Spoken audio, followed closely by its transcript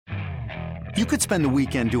You could spend the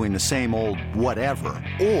weekend doing the same old whatever,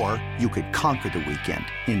 or you could conquer the weekend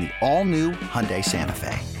in the all-new Hyundai Santa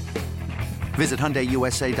Fe. Visit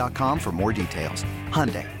HyundaiUSA.com for more details.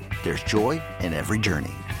 Hyundai, there's joy in every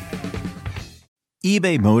journey.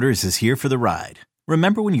 eBay Motors is here for the ride.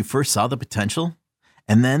 Remember when you first saw the potential?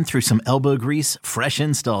 And then through some elbow grease, fresh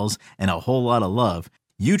installs, and a whole lot of love,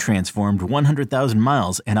 you transformed 100,000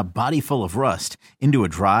 miles and a body full of rust into a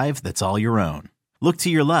drive that's all your own. Look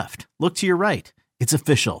to your left. Look to your right. It's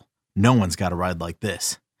official. No one's got a ride like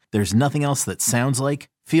this. There's nothing else that sounds like,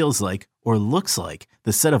 feels like, or looks like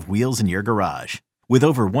the set of wheels in your garage. With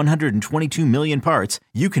over 122 million parts,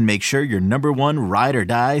 you can make sure your number one ride or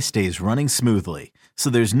die stays running smoothly.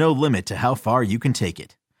 So there's no limit to how far you can take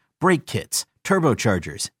it. Brake kits,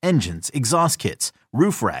 turbochargers, engines, exhaust kits,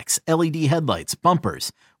 roof racks, LED headlights,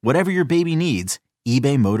 bumpers, whatever your baby needs,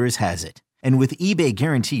 eBay Motors has it. And with eBay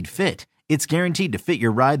Guaranteed Fit, it's guaranteed to fit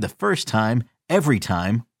your ride the first time, every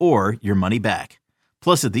time, or your money back.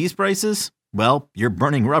 Plus, at these prices, well, you're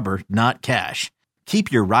burning rubber, not cash. Keep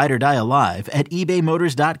your ride or die alive at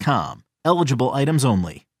ebaymotors.com. Eligible items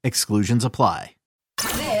only. Exclusions apply.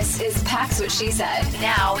 This is Pax What She Said.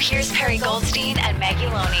 Now, here's Perry Goldstein and Maggie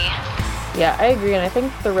Loney. Yeah, I agree. And I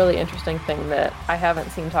think the really interesting thing that I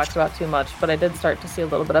haven't seen talked about too much, but I did start to see a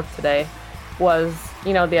little bit of today, was,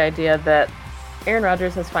 the idea that Aaron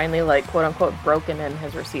Rodgers has finally, quote unquote, broken in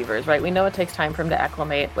his receivers, right? We know it takes time for him to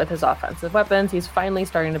acclimate with his offensive weapons. He's finally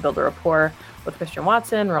starting to build a rapport with Christian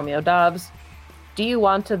Watson, Romeo Doubs. Do you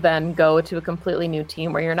want to then go to a completely new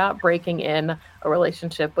team where you're not breaking in a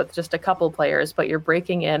relationship with just a couple players, but you're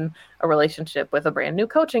breaking in a relationship with a brand new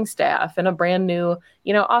coaching staff and a brand new,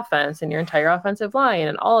 offense and your entire offensive line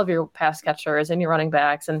and all of your pass catchers and your running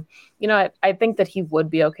backs? And, I think that he would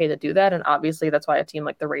be okay to do that. And obviously that's why a team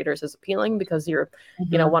like the Raiders is appealing, because you're,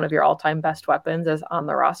 one of your all-time best weapons is on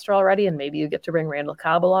the roster already. And maybe you get to bring Randall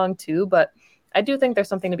Cobb along too. But I do think there's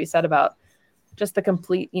something to be said about just the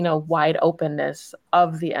complete, wide openness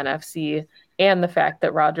of the NFC and the fact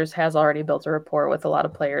that Rodgers has already built a rapport with a lot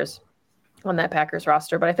of players on that Packers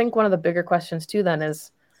roster. But I think one of the bigger questions too then is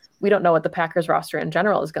we don't know what the Packers roster in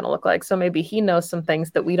general is going to look like. So maybe he knows some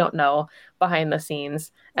things that we don't know behind the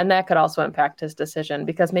scenes. And that could also impact his decision,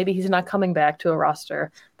 because maybe he's not coming back to a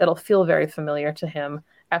roster that'll feel very familiar to him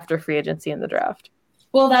after free agency and the draft.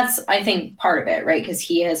 Well, that's, I think, part of it, right? Because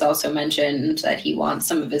he has also mentioned that he wants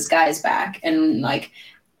some of his guys back. And,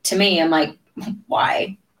 to me, I'm like,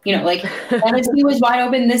 why? NFC was wide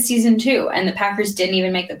open this season, too. And the Packers didn't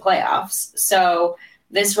even make the playoffs. So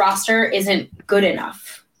this roster isn't good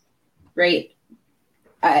enough, right?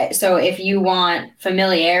 So if you want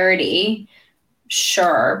familiarity,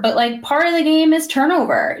 sure. But, part of the game is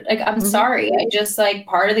turnover. I'm sorry. I just,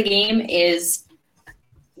 part of the game is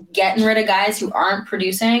getting rid of guys who aren't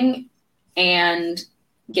producing and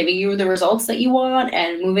giving you the results that you want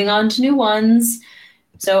and moving on to new ones.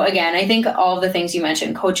 So again, I think all of the things you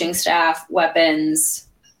mentioned, coaching staff, weapons,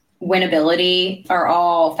 winnability, are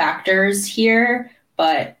all factors here.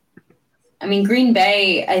 But Green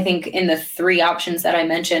Bay, I think in the three options that I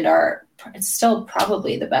mentioned, it's still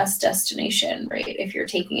probably the best destination, right? If you're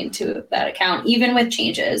taking into that account, even with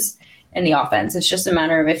changes in the offense, it's just a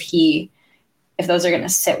matter of if those are going to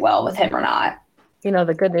sit well with him or not.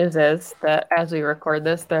 The good news is that as we record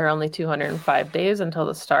this, there are only 205 days until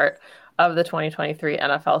the start of the 2023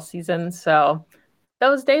 NFL season. So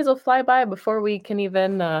those days will fly by before we can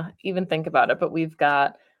even think about it. But we've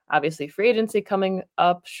got obviously free agency coming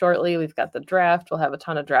up shortly. We've got the draft. We'll have a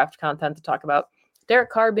ton of draft content to talk about. Derek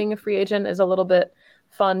Carr being a free agent is a little bit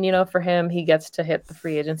fun, for him. He gets to hit the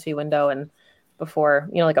free agency window and before,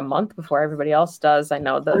 a month before everybody else does. I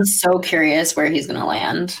know that I'm so curious where he's going to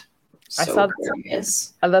land. I saw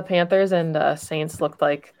the Panthers and Saints looked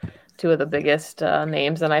like two of the biggest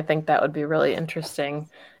names, and I think that would be really interesting.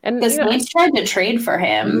 And the Saints tried to trade for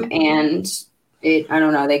him, and I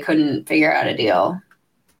don't know, they couldn't figure out a deal.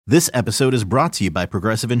 This episode is brought to you by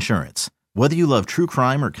Progressive Insurance. Whether you love true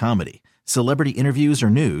crime or comedy, celebrity interviews or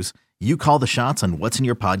news, you call the shots on what's in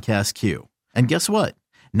your podcast queue. And guess what?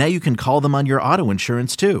 Now you can call them on your auto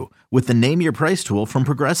insurance too, with the Name Your Price tool from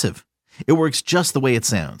Progressive. It works just the way it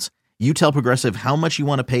sounds. You tell Progressive how much you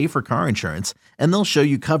want to pay for car insurance, and they'll show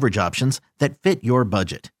you coverage options that fit your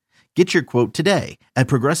budget. Get your quote today at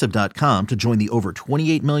Progressive.com to join the over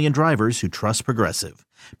 28 million drivers who trust Progressive.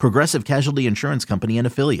 Progressive Casualty Insurance Company and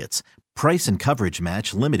Affiliates. Price and coverage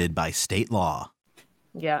match limited by state law.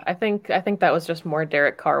 Yeah, I think that was just more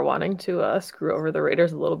Derek Carr wanting to screw over the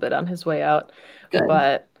Raiders a little bit on his way out. Good.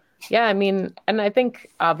 But yeah, and I think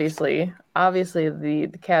obviously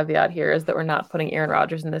the caveat here is that we're not putting Aaron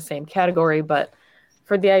Rodgers in the same category, but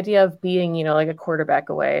for the idea of being, like a quarterback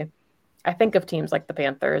away, I think of teams like the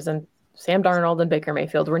Panthers, and Sam Darnold and Baker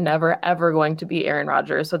Mayfield were never, ever going to be Aaron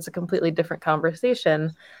Rodgers. So it's a completely different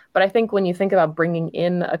conversation. But I think when you think about bringing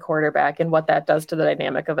in a quarterback and what that does to the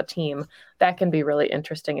dynamic of a team, that can be really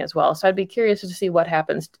interesting as well. So I'd be curious to see what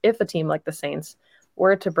happens if a team like the Saints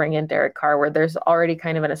were to bring in Derek Carr, where there's already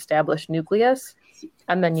kind of an established nucleus,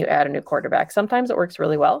 and then you add a new quarterback. Sometimes it works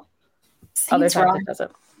really well. Other times it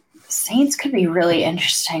doesn't. Saints could be really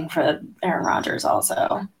interesting for Aaron Rodgers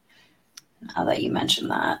also, now that you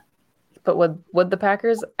mentioned that. But would the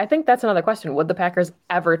Packers, I think that's another question, would the Packers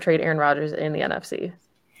ever trade Aaron Rodgers in the NFC?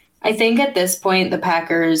 I think at this point, the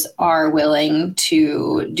Packers are willing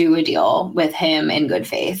to do a deal with him in good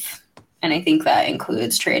faith. And I think that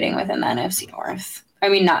includes trading within the NFC North. I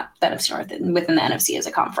mean, not the NFC North, within the NFC as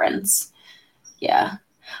a conference. Yeah.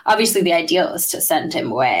 Obviously, the ideal is to send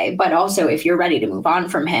him away. But also, if you're ready to move on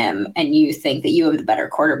from him and you think that you have the better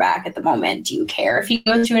quarterback at the moment, do you care if he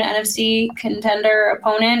goes to an NFC contender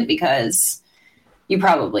opponent? Because you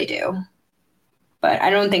probably do. But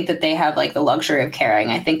I don't think that they have like the luxury of caring.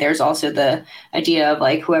 I think there's also the idea of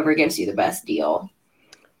like whoever gives you the best deal.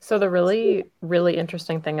 So the really, really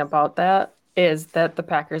interesting thing about that is that the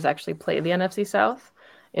Packers actually play the NFC South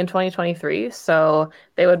in 2023. So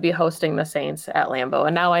they would be hosting the Saints at Lambeau.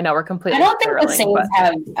 And now I know we're completely I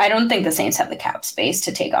don't think the Saints have the cap space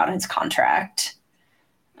to take on his contract.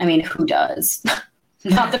 I mean, who does?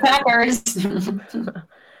 Not the Packers.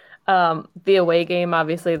 The away game,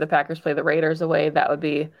 obviously, the Packers play the Raiders away. That would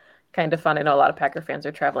be kind of fun. I know a lot of Packer fans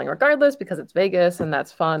are traveling regardless because it's Vegas and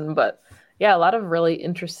that's fun. But yeah, a lot of really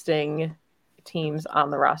interesting teams on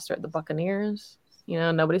the roster. The Buccaneers,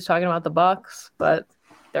 nobody's talking about the Bucks, but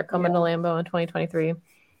they're coming to Lambeau in 2023.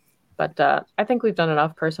 But I think we've done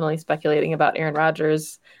enough personally speculating about Aaron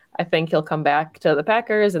Rodgers. I think he'll come back to the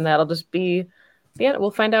Packers, and that'll just be the end. We'll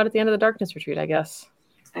find out at the end of the darkness retreat, I guess.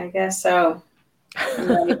 I guess so. I'm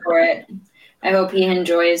ready for it. I hope he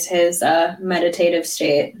enjoys his meditative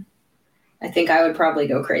state. I think I would probably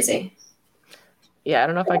go crazy. Yeah, I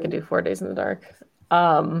don't know if I could do 4 days in the dark.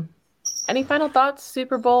 Any final thoughts,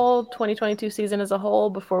 Super Bowl 2022 season as a whole,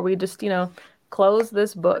 before we just, close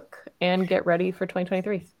this book and get ready for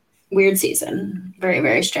 2023? Weird season. Very,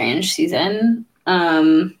 very strange season.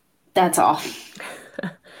 That's all.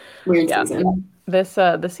 Weird season.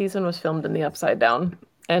 The season was filmed in the Upside Down.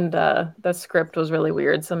 And the script was really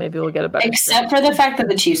weird, so maybe we'll get a better Except for the fact that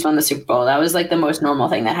the Chiefs won the Super Bowl. That was like the most normal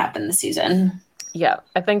thing that happened this season. Yeah,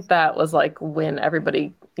 I think that was like when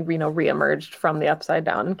everybody, reemerged from the Upside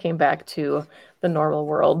Down and came back to the normal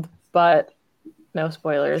world. But no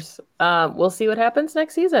spoilers. We'll see what happens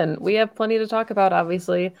next season. We have plenty to talk about,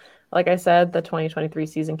 obviously. Like I said, the 2023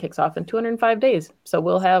 season kicks off in 205 days. So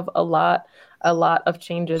we'll have a lot of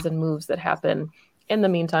changes and moves that happen. In the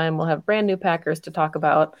meantime, we'll have brand new Packers to talk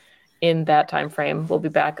about in that time frame. We'll be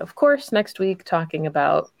back, of course, next week talking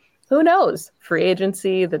about, who knows, free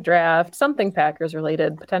agency, the draft, something Packers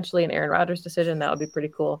related, potentially an Aaron Rodgers decision. That would be pretty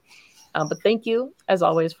cool. But thank you, as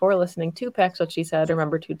always, for listening to Pax What She Said.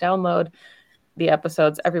 Remember to download the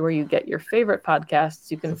episodes everywhere you get your favorite podcasts.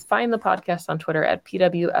 You can find the podcast on Twitter at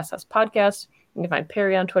PWSS Podcast. You can find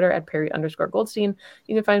Perry on Twitter at Perry_Goldstein.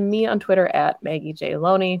 You can find me on Twitter at Maggie J.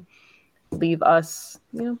 Loney. Leave us,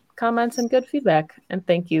 comments and good feedback. And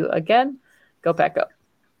thank you again. Go Pack Go.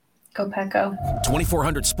 Go Pack Go.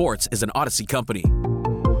 2400 Sports is an Odyssey company.